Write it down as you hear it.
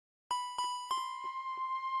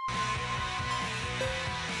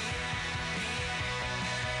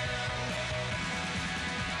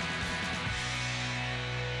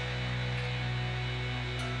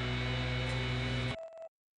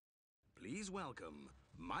welcome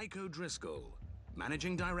Mike O'Driscoll,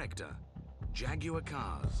 Managing Director, Jaguar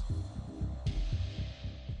Cars.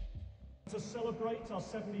 To celebrate our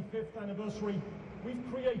 75th anniversary, we've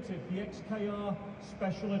created the XKR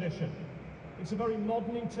Special Edition. It's a very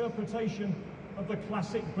modern interpretation of the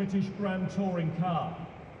classic British Grand Touring car.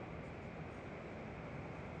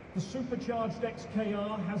 The supercharged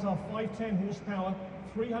XKR has our 510 horsepower,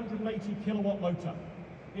 380 kilowatt motor.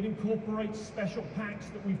 It incorporates special packs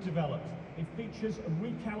that we've developed. It features a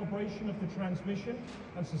recalibration of the transmission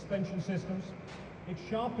and suspension systems. It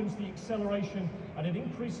sharpens the acceleration and it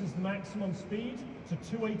increases the maximum speed to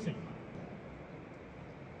 280.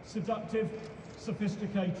 Seductive,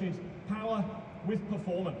 sophisticated, power with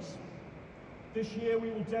performance. This year we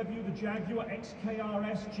will debut the Jaguar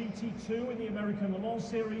XKRS GT2 in the American Le Mans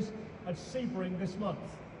Series at Sebring this month.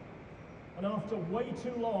 And after way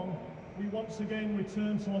too long, we once again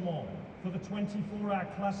return to Le Mans. For the 24-hour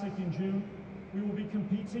classic in June, we will be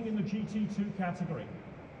competing in the GT2 category.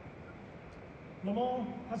 Le Mans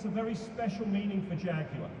has a very special meaning for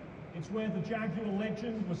Jaguar. It's where the Jaguar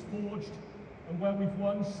legend was forged and where we've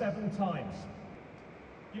won 7 times.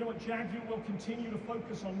 You know what, Jaguar will continue to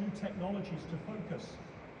focus on new technologies to focus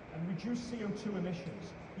and reduce CO2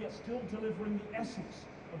 emissions, yet still delivering the essence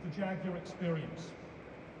of the Jaguar experience.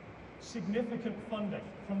 Significant funding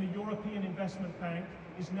from the European Investment Bank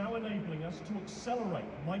is now enabling us to accelerate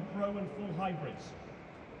micro and full hybrids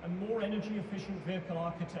and more energy efficient vehicle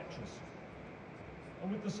architectures.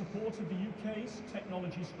 And with the support of the UK's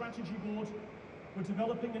Technology Strategy Board, we're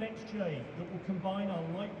developing an XJ that will combine our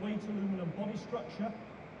lightweight aluminum body structure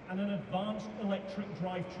and an advanced electric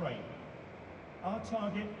drivetrain. Our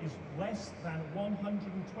target is less than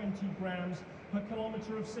 120 grams per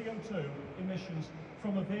kilometre of CO2 emissions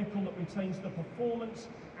from a vehicle that retains the performance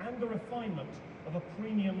and the refinement of a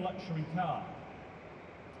premium luxury car.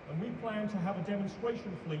 And we plan to have a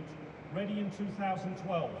demonstration fleet ready in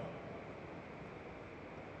 2012.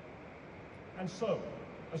 And so,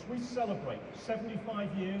 as we celebrate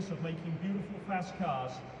 75 years of making beautiful fast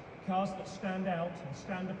cars, cars that stand out and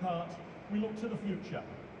stand apart, we look to the future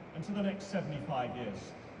and to the next 75 years.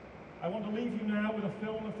 I want to leave you now with a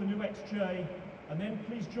film of the new XJ, and then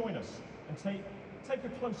please join us and take a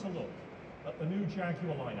closer look at the new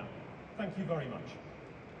Jaguar lineup. Thank you very much.